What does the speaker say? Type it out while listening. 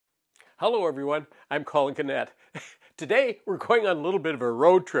Hello everyone, I'm Colin Canet. Today we're going on a little bit of a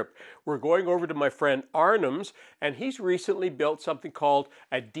road trip. We're going over to my friend Arnhem's, and he's recently built something called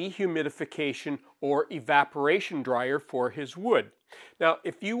a dehumidification or evaporation dryer for his wood. Now,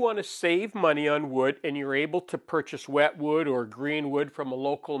 if you want to save money on wood and you're able to purchase wet wood or green wood from a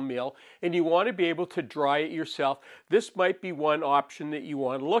local mill and you want to be able to dry it yourself, this might be one option that you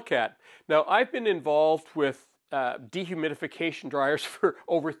want to look at. Now, I've been involved with dehumidification dryers for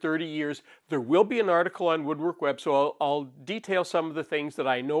over 30 years. There will be an article on Woodwork Web, so I'll detail some of the things that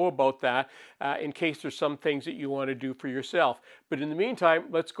I know about that in case there's some things that you want to do for yourself. But in the meantime,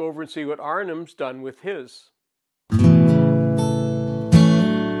 let's go over and see what Arnhem's done with his.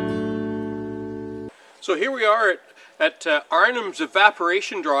 So here we are at Arnhem's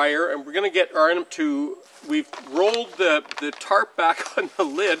evaporation dryer, and we're going to get Arnhem to, we've rolled the tarp back on the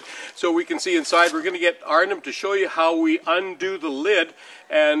lid so we can see inside. We're going to get Arnhem to show you how we undo the lid,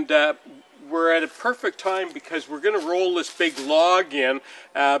 and we're at a perfect time because we're going to roll this big log in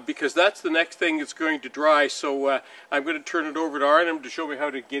because that's the next thing that's going to dry. So I'm going to turn it over to Arnhem to show me how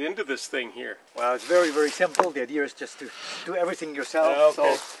to get into this thing here. Well, it's very, very simple. The idea is just to do everything yourself.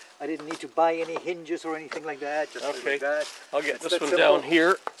 Okay. So I didn't need to buy any hinges or anything like that. Just Okay. like that. I'll get It's this that one simple. down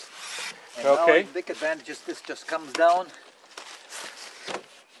here. And Okay. now the big advantage is this just comes down,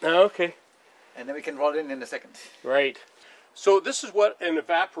 Okay. and then we can roll it in a second. Right. So this is what an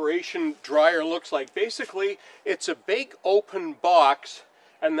evaporation dryer looks like. Basically, it's a big open box,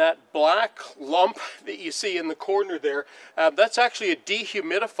 and that black lump that you see in the corner there, that's actually a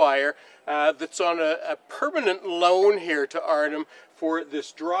dehumidifier that's on a permanent loan here to Arnhem for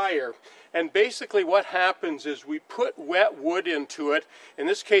this dryer. And basically what happens is we put wet wood into it. In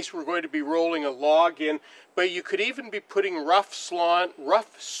this case we're going to be rolling a log in, but you could even be putting rough sawn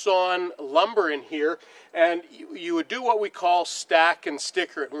lumber in here, and you would do what we call stack and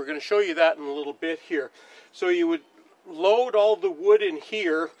sticker it. We're going to show you that in a little bit here. So you would load all the wood in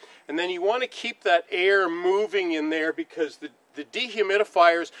here, and then you want to keep that air moving in there because the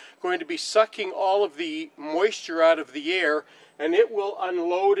dehumidifier is going to be sucking all of the moisture out of the air, and it will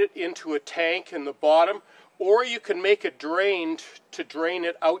unload it into a tank in the bottom, or you can make a drain to drain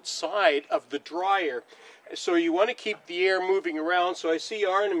it outside of the dryer. So you want to keep the air moving around. So I see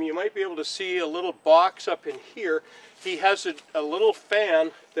Arnhem, you might be able to see a little box up in here. He has a little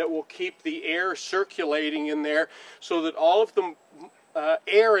fan that will keep the air circulating in there so that all of the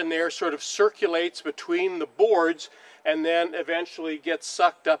air in there sort of circulates between the boards and then eventually gets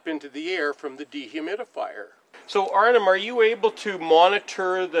sucked up into the air from the dehumidifier. So Arnhem, are you able to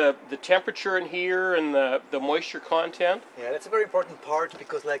monitor the temperature in here and the moisture content? Yeah, that's a very important part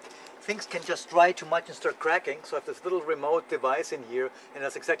because like things can just dry too much and start cracking. So I have this little remote device in here, and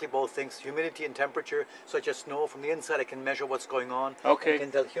that's exactly both things, humidity and temperature. So I just know from the inside I can measure what's going on. Okay. I can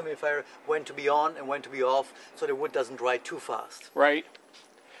tell the humidifier when to be on and when to be off so the wood doesn't dry too fast. Right.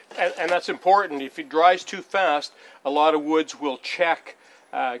 And that's important. If it dries too fast, a lot of woods will check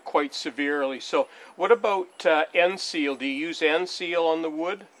quite severely. So what about end seal? Do you use end seal on the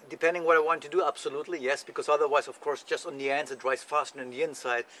wood? Depending what I want to do, absolutely, yes, because otherwise, of course, just on the ends it dries faster than the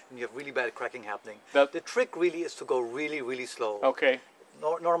inside, and you have really bad cracking happening. The trick really is to go really, really slow. Okay.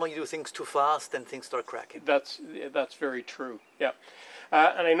 Normally you do things too fast, then things start cracking. That's very true, yeah.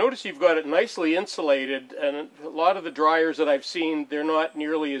 And I notice you've got it nicely insulated, and a lot of the dryers that I've seen, they're not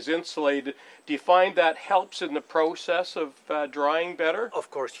nearly as insulated. Do you find that helps in the process of drying better? Of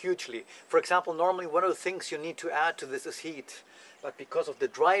course, hugely. For example, normally one of the things you need to add to this is heat. But because of the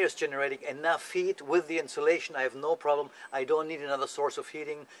dryers generating enough heat with the insulation, I have no problem. I don't need another source of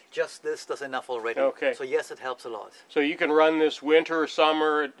heating. Just this does enough already. Okay. So yes, it helps a lot. So you can run this winter or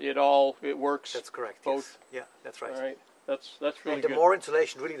summer, it works? That's correct, both? Yes. Yeah, that's right. All right. That's really and the good. more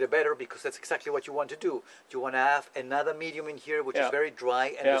insulation, really the better, because that's exactly what you want to do. You want to have another medium in here which is very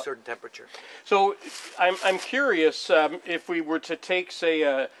dry and a certain temperature. So I'm curious, if we were to take, say,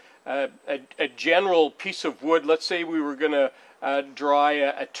 a general piece of wood, let's say we were going to dry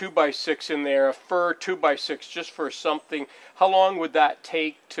a 2x6 in there, a fir 2x6, just for something, how long would that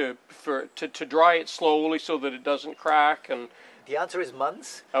take to dry it slowly so that it doesn't crack? And the answer is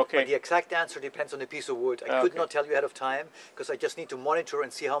months, okay. But the exact answer depends on the piece of wood. I could not tell you ahead of time because I just need to monitor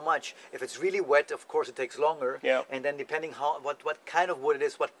and see how much. If it's really wet, of course it takes longer, and then depending what kind of wood it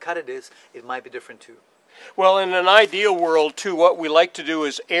is, what cut it is, it might be different too. Well, in an ideal world too, what we like to do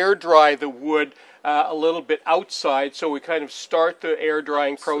is air dry the wood a little bit outside, so we kind of start the air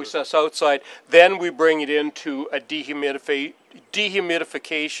drying process outside, then we bring it into a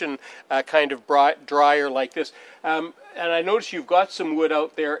dehumidification kind of dryer like this. And I notice you've got some wood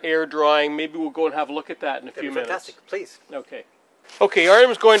out there air drying. Maybe we'll go and have a look at that in a few minutes. Fantastic, please. Okay. Okay,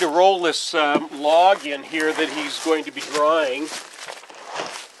 Artem's going to roll this log in here that he's going to be drying.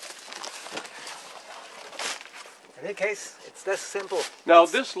 In any case, it's this simple. Now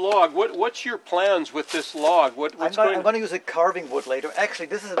this log, what's your plans with this log? I'm going to use a carving wood later. Actually,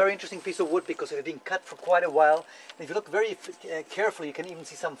 this is a very interesting piece of wood because it has been cut for quite a while. And if you look very carefully, you can even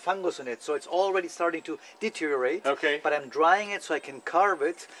see some fungus in it. So it's already starting to deteriorate. Okay. But I'm drying it so I can carve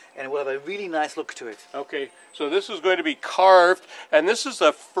it and it will have a really nice look to it. Okay, so this is going to be carved, and this is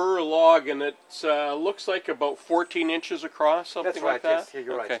a fir log, and it looks like about 14 inches across, something That's right, like that? yes, yeah,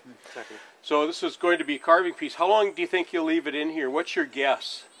 you're okay. right. Exactly. So this is going to be a carving piece. How long do you think you'll leave it in here? What's your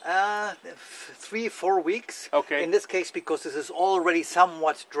guess? 3-4 weeks. Okay. In this case, because this is already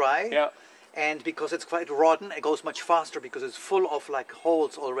somewhat dry. Yeah. And because it's quite rotten, it goes much faster because it's full of like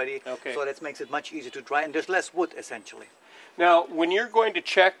holes already. Okay. So that makes it much easier to dry, and there's less wood essentially. Now, when you're going to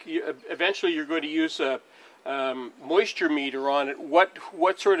check, eventually you're going to use a moisture meter on it. What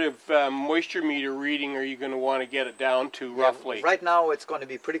sort of moisture meter reading are you going to want to get it down to roughly? Yeah, right now it's going to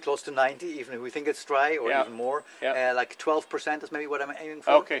be pretty close to 90, even if we think it's dry, or even more. Yeah. Like 12% is maybe what I'm aiming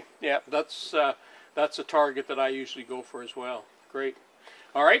for. Okay, yeah, that's a target that I usually go for as well. Great.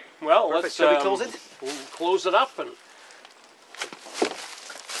 All right, well, Perfect. Shall we close it? We'll close it up. And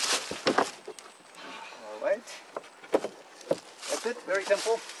all right. That's it. Very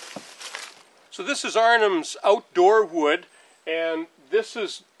simple. so this is Arnhem's outdoor wood, and this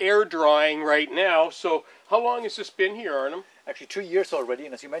is air drying right now. So how long has this been here, Arnhem? Actually 2 years already,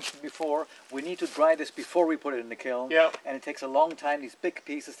 and as you mentioned before, we need to dry this before we put it in the kiln. Yeah. And it takes a long time. These big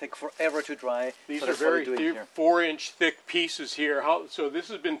pieces take forever to dry. These so are that's what we're very doing here. 4-inch thick pieces here. So this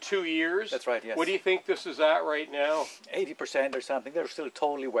has been 2 years? That's right, yes. What do you think this is at right now? 80% or something. They're still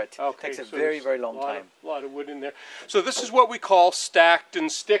totally wet. Okay, Takes a so very, there's very long time. A lot of wood in there. So this is what we call stacked and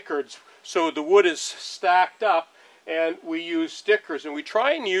stickered. So the wood is stacked up, and we use stickers, and we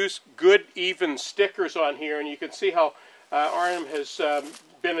try and use good even stickers on here, and you can see how Arnhem has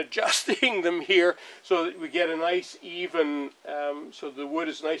been adjusting them here so that we get a nice even, so the wood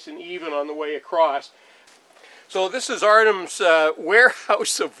is nice and even on the way across. So this is Arnhem's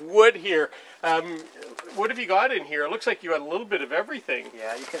warehouse of wood here. What have you got in here? It looks like you got a little bit of everything.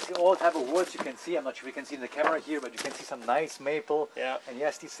 Yeah, you can see all type of woods. You can see, I'm not sure if you can see in the camera here, but you can see some nice maple. Yeah. And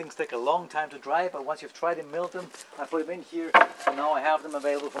yes, these things take a long time to dry, but once you've tried and milled them, I put them in here, so now I have them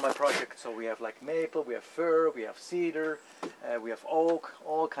available for my project. So we have like maple, we have fir, we have cedar, we have oak,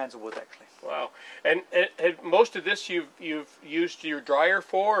 all kinds of wood actually. Wow. And most of this you've used your dryer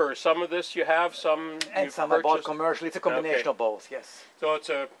for, or some of this you have, some And you've some purchased? I bought commercially. It's a combination of both, yes. So it's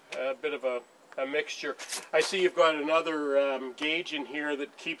a bit of a mixture. I see you've got another gauge in here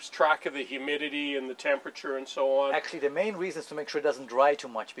that keeps track of the humidity and the temperature and so on. Actually, the main reason is to make sure it doesn't dry too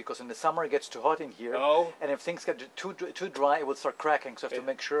much, because in the summer it gets too hot in here. Oh. And if things get too dry, it will start cracking. So I have to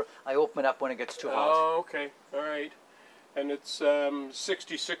make sure I open it up when it gets too hot. Oh, okay. All right. And it's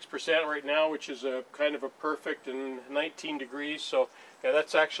 66% right now, which is a kind of a perfect, and 19 degrees. So yeah,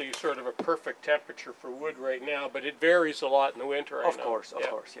 that's actually sort of a perfect temperature for wood right now, but it varies a lot in the winter. Of course,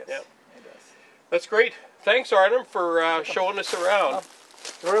 yes. Yeah. It does. That's great. Thanks, Arnhem, for showing us around.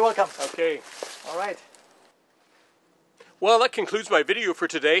 You're very welcome. Okay. All right. Well, that concludes my video for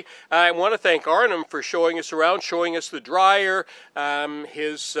today. I want to thank Arnhem for showing us around, showing us the dryer,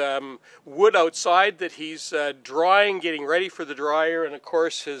 his wood outside that he's drying, getting ready for the dryer, and of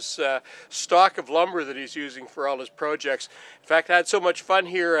course his stock of lumber that he's using for all his projects. In fact, I had so much fun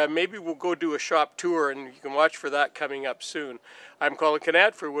here, maybe we'll go do a shop tour, and you can watch for that coming up soon. I'm Colin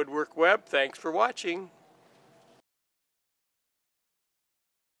Canat for Woodwork Web. Thanks for watching.